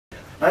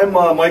I'm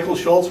Michael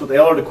Schultz with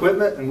Allard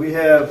Equipment, and we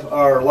have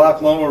our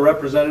Loch Lomond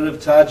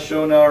representative Todd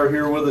Schonauer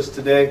here with us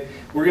today.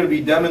 We're going to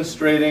be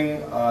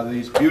demonstrating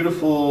these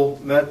beautiful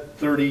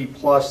MET30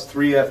 plus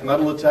 3F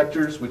metal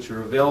detectors, which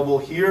are available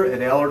here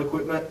at Allard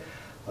Equipment,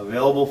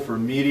 available for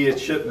immediate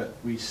shipment.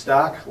 We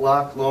stock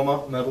Loch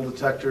Lomond metal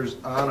detectors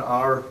on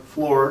our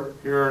floor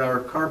here in our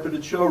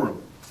carpeted showroom.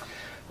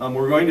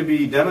 We're going to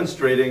be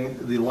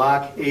demonstrating the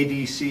Loch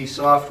ADC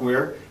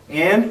software,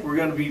 and we're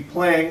going to be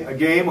playing a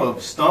game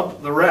of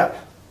Stump the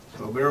Rep.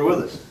 So bear with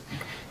us.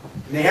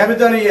 And they haven't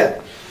done it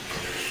yet.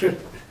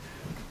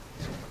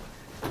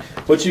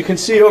 What you can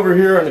see over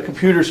here on the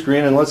computer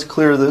screen, and let's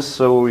clear this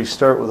so we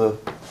start with a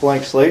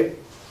blank slate.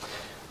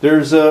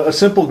 There's a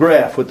simple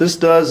graph. What this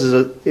does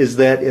is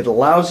that it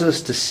allows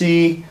us to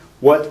see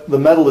what the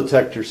metal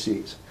detector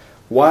sees.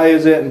 Why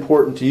is that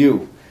important to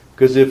you?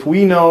 Because if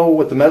we know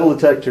what the metal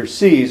detector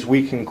sees,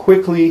 we can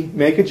quickly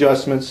make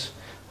adjustments.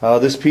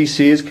 This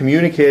PC is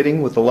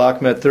communicating with the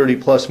Loch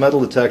MET30 Plus metal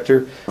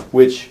detector,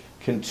 which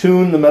can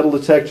tune the metal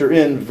detector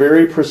in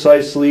very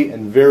precisely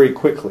and very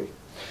quickly.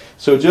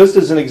 So just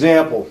as an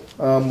example,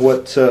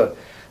 what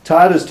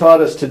Todd has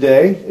taught us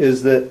today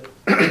is that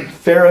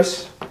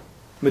ferrous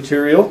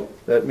material,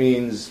 that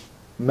means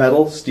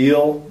metal,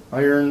 steel,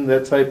 iron,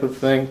 that type of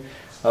thing,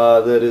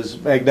 that is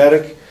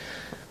magnetic,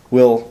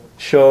 will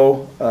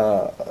show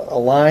a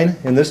line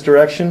in this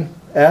direction,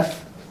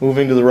 F,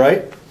 moving to the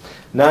right.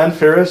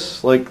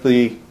 Non-ferrous, like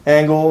the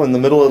angle in the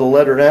middle of the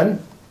letter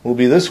N, will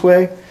be this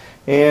way,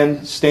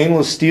 and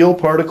stainless steel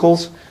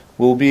particles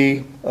will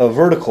be a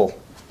vertical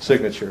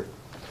signature.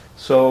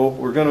 So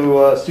we're going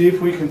to see if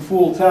we can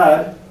fool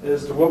Todd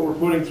as to what we're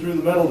putting through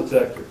the metal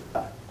detector.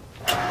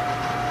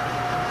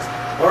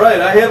 Alright,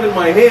 I have in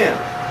my hand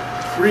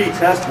 3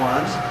 test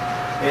wands,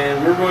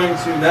 and we're going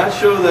to not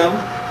show them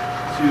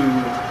to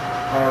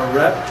our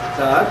rep,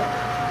 Todd.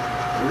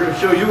 We're going to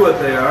show you what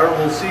they are, and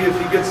we'll see if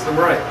he gets them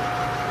right.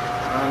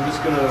 I'm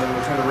just going to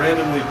kind of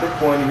randomly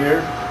pick one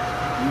here.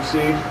 You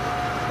see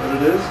what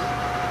it is?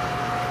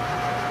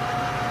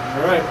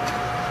 All right.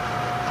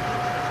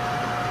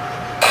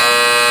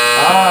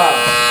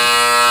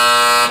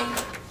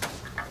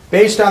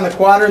 Based on the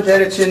quadrant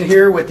that it's in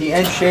here with the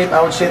end shape,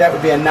 I would say that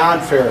would be a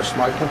non-ferrous,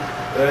 Michael.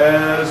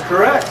 That is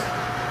correct.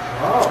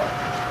 Wow.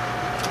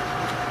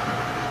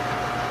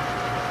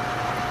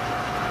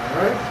 All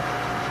right.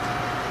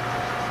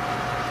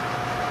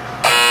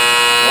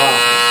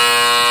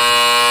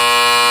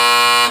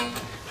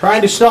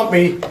 Trying to stump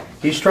me.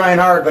 He's trying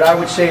hard, but I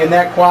would say in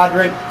that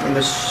quadrant, in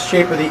the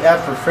shape of the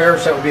F for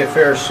ferrous, that would be a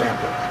ferrous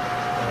sample.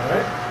 All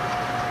right.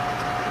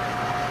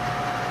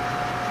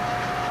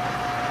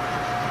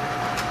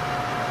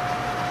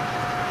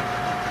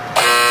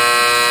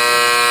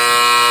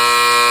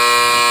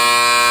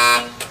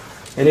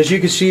 And as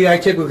you can see, I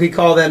typically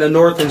call that a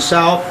north and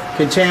south.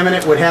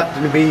 Contaminant would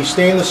happen to be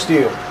stainless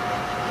steel.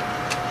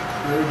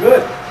 Very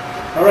good.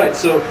 All right,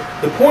 so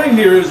the point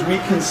here is we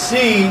can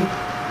see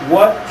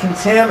what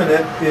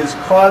contaminant is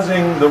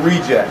causing the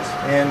rejects.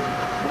 And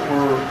what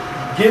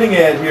we're getting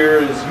at here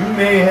is you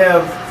may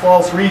have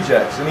false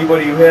rejects.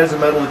 Anybody who has a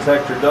metal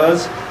detector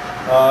does,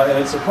 and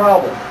it's a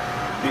problem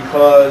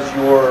because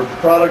your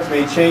product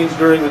may change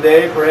during the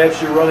day.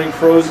 Perhaps you're running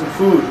frozen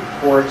food,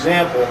 for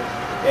example,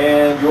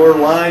 and your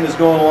line is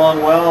going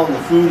along well and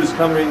the food is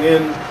coming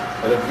in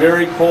at a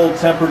very cold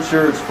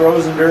temperature. It's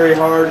frozen very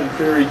hard and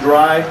very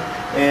dry,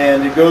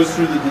 and it goes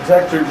through the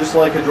detector just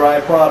like a dry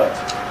product.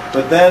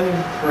 But then,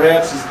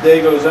 perhaps as the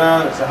day goes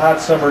on, it's a hot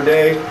summer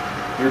day,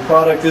 your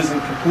product isn't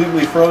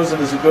completely frozen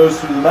as it goes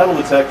through the metal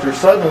detector.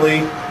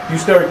 Suddenly, you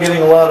start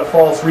getting a lot of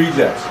false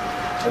rejects.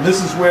 And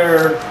this is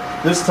where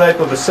this type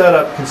of a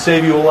setup can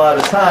save you a lot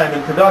of time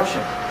in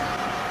production.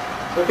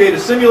 Okay, to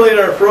simulate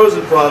our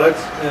frozen product,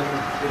 and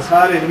it's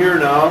hot in here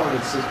now, and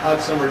it's a hot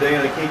summer day,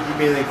 and I can't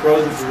keep anything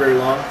frozen for very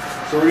long.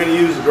 So we're going to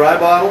use a dry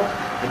bottle,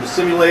 and to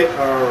simulate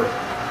our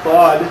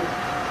thawed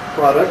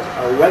product,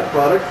 our wet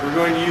product, we're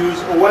going to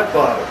use a wet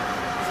bottle.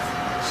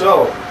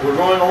 So we're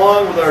going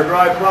along with our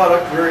dry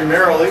product very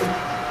merrily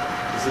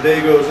as the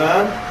day goes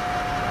on,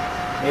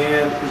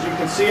 and as you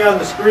can see on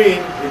the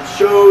screen, it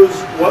shows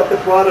what the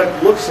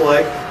product looks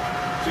like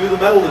to the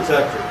metal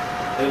detector.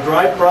 And a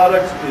dry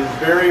product is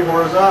very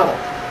horizontal.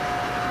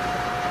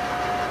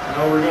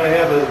 Now we're going to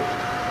have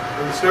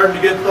we're starting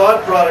to get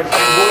thawed products,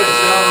 and boy, it's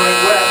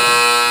downright wet.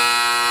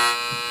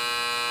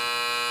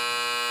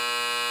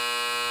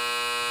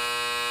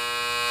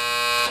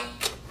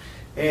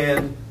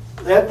 And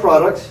that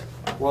product,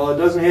 while it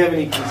doesn't have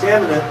any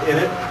contaminant in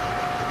it,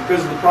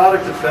 because of the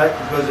product effect,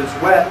 because it's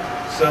wet,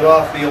 set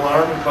off the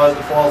alarm and caused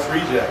a false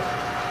reject.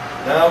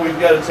 Now we've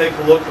got to take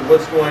a look at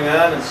what's going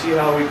on and see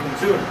how we can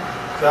tune it.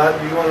 Todd,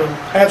 do you want to?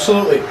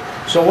 Absolutely.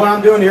 So what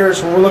I'm doing here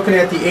is we're looking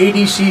at the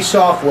ADC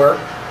software.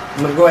 I'm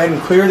going to go ahead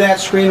and clear that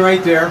screen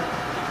right there.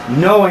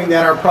 Knowing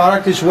that our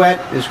product is wet,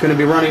 it's going to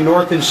be running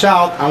north and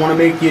south, I want to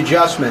make the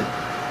adjustment.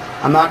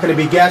 I'm not going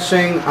to be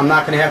guessing. I'm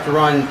not going to have to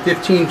run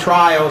 15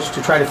 trials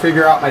to try to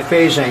figure out my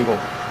phase angle.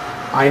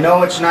 I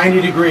know it's 90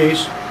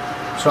 degrees,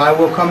 so I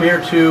will come here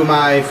to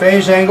my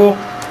phase angle,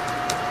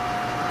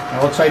 I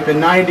will type in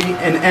 90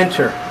 and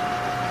enter.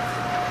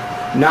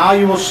 Now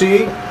you will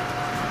see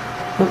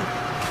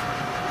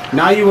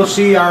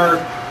our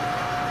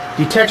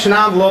detection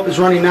envelope is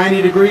running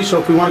 90 degrees, so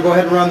if we want to go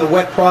ahead and run the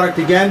wet product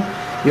again,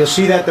 you'll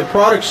see that the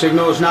product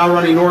signal is now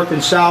running north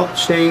and south,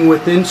 staying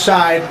within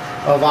inside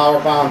of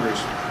our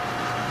boundaries.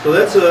 So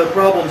that's a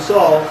problem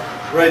solved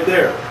right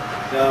there.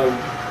 Now,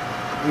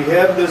 we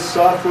have this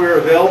software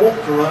available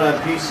to run on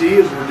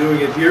PC as we're doing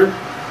it here.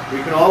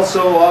 We can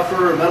also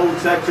offer a metal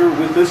detector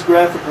with this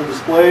graphical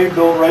display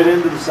built right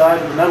into the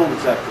side of the metal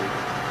detector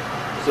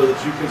so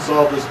that you can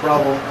solve this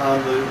problem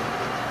on the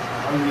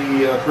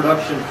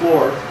production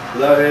floor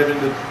without having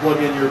to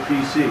plug in your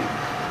PC.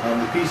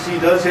 The PC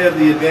does have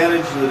the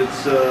advantage that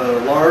it's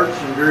large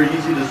and very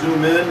easy to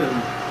zoom in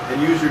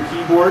and use your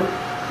keyboard.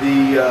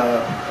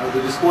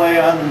 The display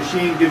on the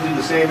machine gives you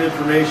the same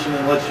information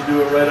and lets you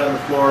do it right on the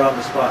floor on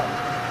the spot.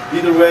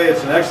 Either way,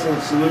 it's an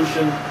excellent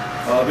solution,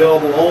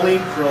 available only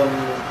from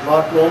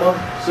Loch Lomond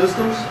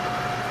Systems.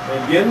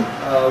 And again,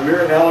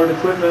 we're at Allard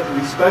Equipment.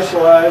 We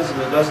specialize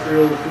in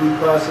industrial food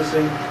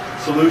processing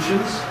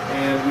solutions,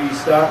 and we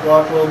stock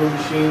Loch Lomond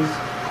machines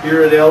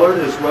here at Allard,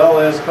 as well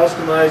as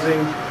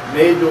customizing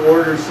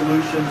made-to-order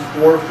solutions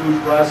for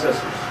food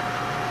processors.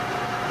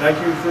 Thank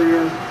you for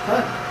your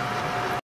time.